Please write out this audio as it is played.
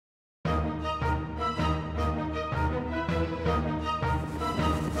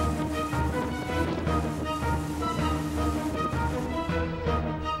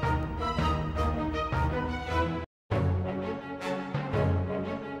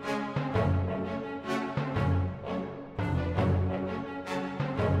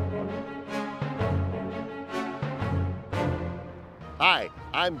Hi,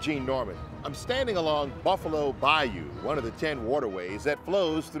 I'm Gene Norman. I'm standing along Buffalo Bayou, one of the 10 waterways that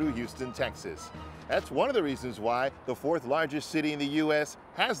flows through Houston, Texas. That's one of the reasons why the fourth largest city in the U.S.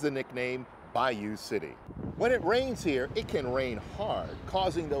 has the nickname Bayou City. When it rains here, it can rain hard,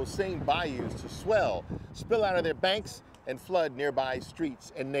 causing those same bayous to swell, spill out of their banks, and flood nearby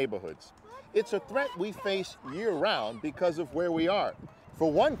streets and neighborhoods. It's a threat we face year-round because of where we are.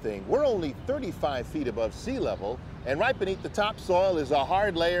 For one thing, we're only 35 feet above sea level, and right beneath the topsoil is a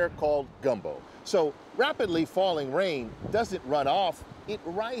hard layer called gumbo. So rapidly falling rain doesn't run off, it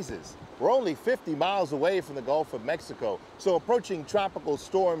rises. We're only 50 miles away from the Gulf of Mexico, so approaching tropical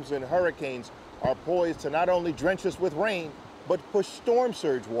storms and hurricanes are poised to not only drench us with rain, but push storm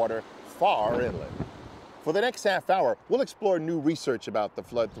surge water far inland. For the next half hour, we'll explore new research about the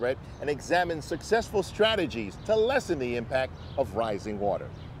flood threat and examine successful strategies to lessen the impact of rising water.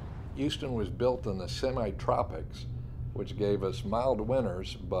 Houston was built in the semi-tropics, which gave us mild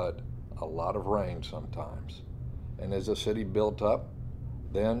winters, but a lot of rain sometimes. And as the city built up,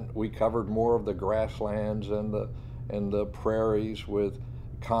 then we covered more of the grasslands and the prairies with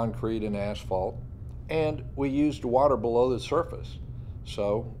concrete and asphalt, and we used water below the surface.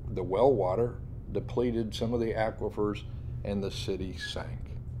 So the well water depleted some of the aquifers and the city sank.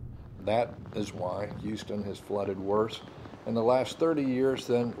 That is why Houston has flooded worse in the last 30 years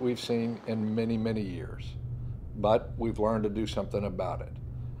than we've seen in many, many years. But we've learned to do something about it.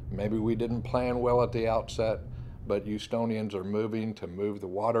 Maybe we didn't plan well at the outset, but Houstonians are moving to move the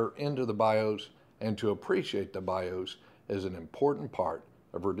water into the bayous and to appreciate the bayous as an important part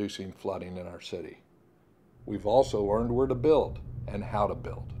of reducing flooding in our city. We've also learned where to build and how to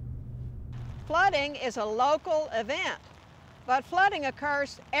build. Flooding is a local event, but flooding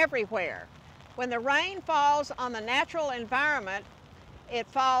occurs everywhere. When the rain falls on the natural environment, it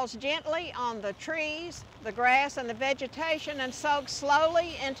falls gently on the trees, the grass, and the vegetation and soaks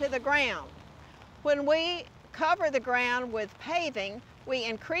slowly into the ground. When we cover the ground with paving, we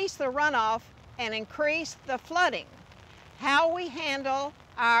increase the runoff and increase the flooding. How we handle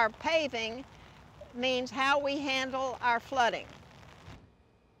our paving means how we handle our flooding.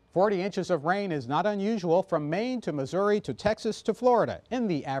 40 inches of rain is not unusual from Maine to Missouri to Texas to Florida in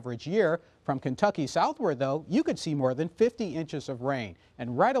the average year. From Kentucky southward, though, you could see more than 50 inches of rain.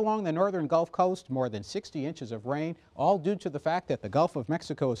 And right along the northern Gulf Coast, more than 60 inches of rain, all due to the fact that the Gulf of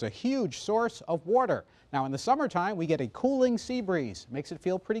Mexico is a huge source of water. Now, in the summertime, we get a cooling sea breeze. Makes it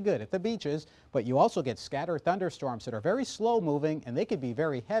feel pretty good at the beaches, but you also get scattered thunderstorms that are very slow moving, and they can be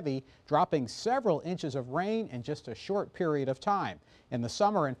very heavy, dropping several inches of rain in just a short period of time. In the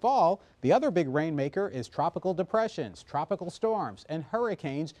summer and fall, the other big rainmaker is tropical depressions, tropical storms, and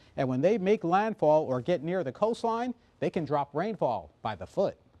hurricanes, and when they make landfall or get near the coastline, they can drop rainfall by the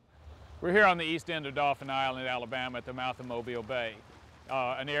foot. We're here on the east end of Dauphin Island, Alabama, at the mouth of Mobile Bay,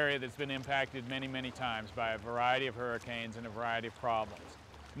 an area that's been impacted many, many times by a variety of hurricanes and a variety of problems.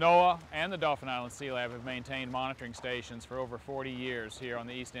 NOAA and the Dauphin Island Sea Lab have maintained monitoring stations for over 40 years here on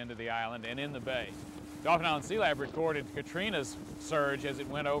the east end of the island and in the bay. Dauphin Island Sea Lab recorded Katrina's surge as it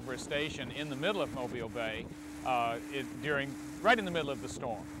went over a station in the middle of Mobile Bay right in the middle of the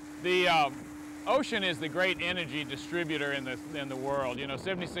storm. The ocean is the great energy distributor in the world. You know,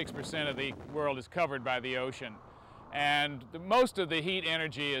 76% of the world is covered by the ocean. And most of the heat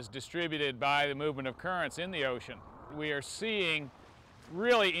energy is distributed by the movement of currents in the ocean. We are seeing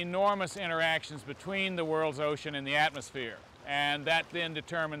really enormous interactions between the world's ocean and the atmosphere. And that then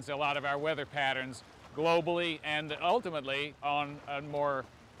determines a lot of our weather patterns globally and ultimately on a more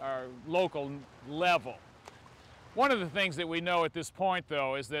local level. One of the things that we know at this point,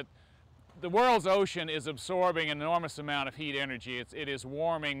 though, is that the world's ocean is absorbing an enormous amount of heat energy. It is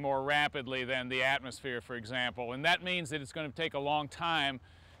warming more rapidly than the atmosphere, for example, and that means that it's going to take a long time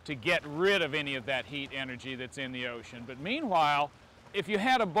to get rid of any of that heat energy that's in the ocean. But meanwhile, if you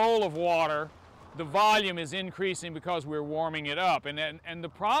had a bowl of water, the volume is increasing because we're warming it up. And the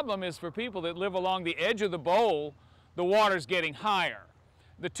problem is for people that live along the edge of the bowl, the water's getting higher.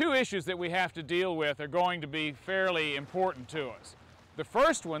 The two issues that we have to deal with are going to be fairly important to us. The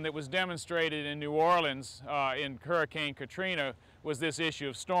first one that was demonstrated in New Orleans in Hurricane Katrina was this issue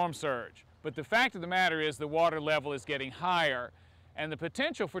of storm surge. But the fact of the matter is the water level is getting higher, and the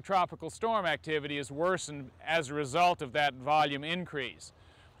potential for tropical storm activity is worsened as a result of that volume increase.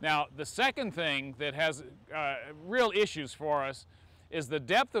 Now, the second thing that has real issues for us is the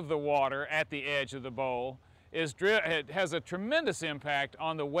depth of the water at the edge of the bowl has a tremendous impact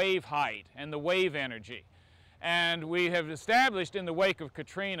on the wave height and the wave energy. And we have established in the wake of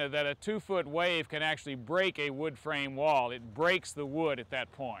Katrina that a 2-foot wave can actually break a wood frame wall. It breaks the wood at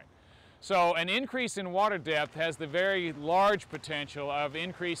that point. So an increase in water depth has the very large potential of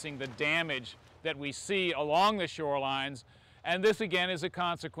increasing the damage that we see along the shorelines, and this again is a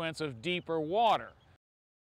consequence of deeper water.